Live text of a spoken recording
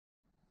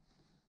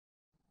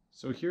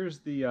So here's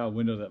the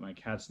window that my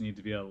cats need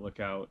to be able to look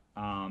out,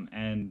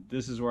 and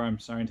this is where I'm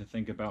starting to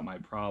think about my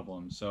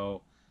problem.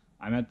 So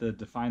I'm at the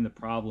define the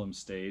problem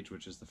stage,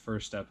 which is the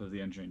first step of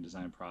the engineering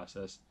design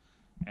process,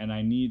 and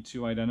I need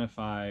to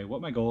identify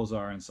what my goals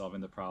are in solving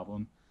the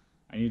problem.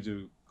 I need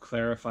to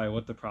clarify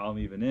what the problem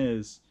even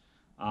is.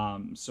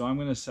 So I'm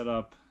going to set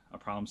up a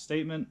problem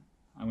statement.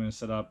 I'm going to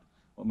set up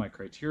what my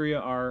criteria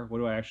are. What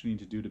do I actually need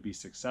to do to be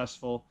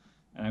successful?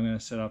 And I'm going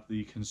to set up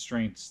the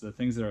constraints, the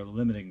things that are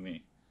limiting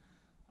me.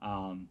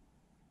 Um,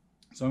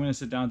 so I'm going to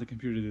sit down at the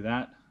computer to do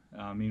that.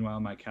 Meanwhile,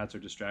 my cats are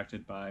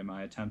distracted by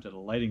my attempt at a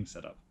lighting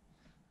setup.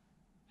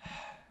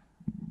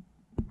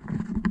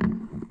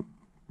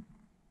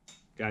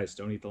 Guys,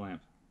 don't eat the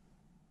lamp.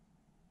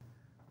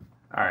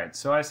 All right,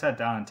 so I sat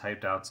down and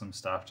typed out some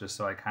stuff just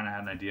so I kind of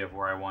had an idea of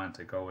where I wanted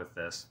to go with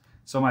this.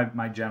 So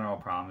my general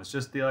problem is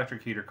just the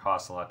electric heater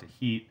costs a lot to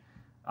heat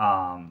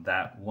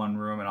that one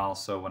room, and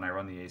also when I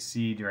run the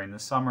AC during the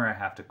summer, I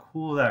have to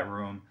cool that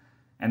room.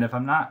 And if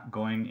I'm not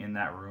going in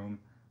that room,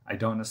 I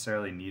don't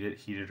necessarily need it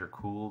heated or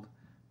cooled,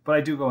 but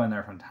I do go in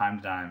there from time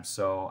to time,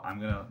 so I'm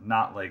gonna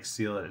not like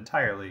seal it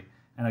entirely.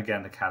 And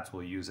again, the cats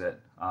will use it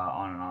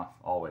on and off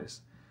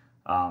always.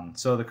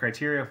 So the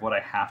criteria of what I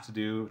have to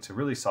do to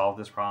really solve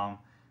this problem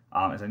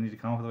is I need to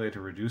come up with a way to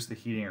reduce the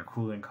heating or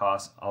cooling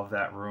costs of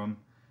that room.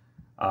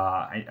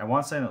 I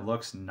want something that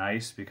looks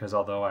nice, because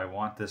although I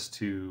want this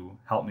to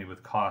help me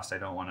with cost, I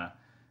don't want to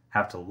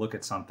have to look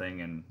at something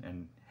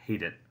and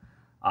hate it.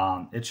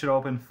 It should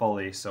open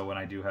fully, so when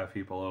I do have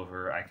people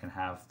over, I can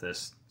have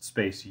this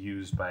space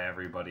used by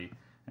everybody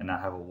and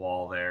not have a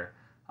wall there.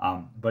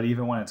 But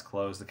even when it's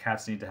closed, the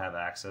cats need to have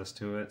access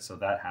to it, so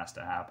that has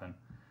to happen.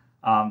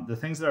 The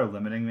things that are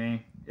limiting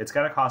me, it's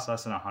got to cost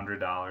less than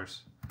 $100.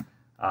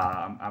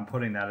 I'm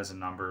putting that as a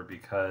number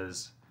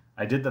because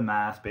I did the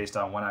math based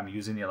on when I'm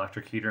using the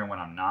electric heater and when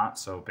I'm not,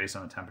 so based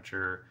on the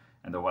temperature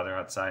and the weather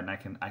outside,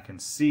 and I can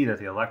see that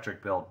the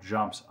electric bill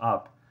jumps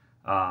up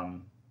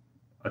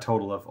a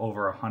total of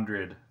over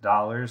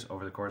 $100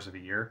 over the course of a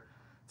year.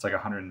 It's like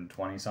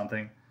 120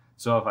 something.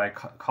 So if I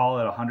call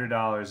it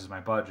 $100 as my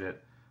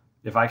budget,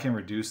 if I can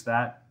reduce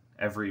that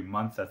every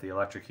month that the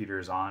electric heater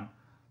is on,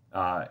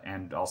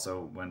 and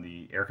also when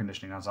the air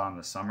conditioning is on in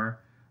the summer,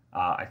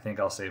 I think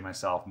I'll save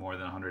myself more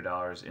than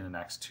 $100 in the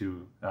next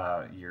 2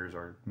 years,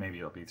 or maybe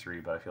it'll be 3,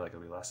 but I feel like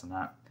it'll be less than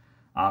that.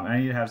 And I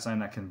need to have something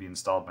that can be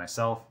installed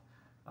myself,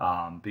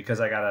 because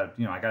I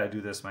gotta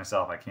do this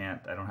myself. I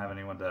don't have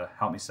anyone to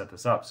help me set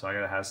this up, so I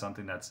gotta have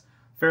something that's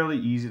fairly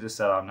easy to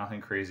set up,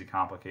 nothing crazy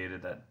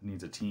complicated that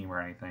needs a team or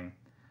anything.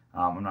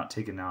 I'm not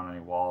taking down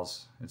any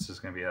walls. It's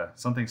just gonna be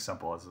something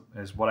simple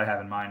is what I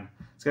have in mind.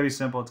 It's gotta be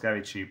simple, it's gotta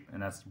be cheap,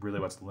 and that's really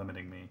what's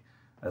limiting me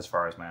as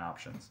far as my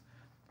options.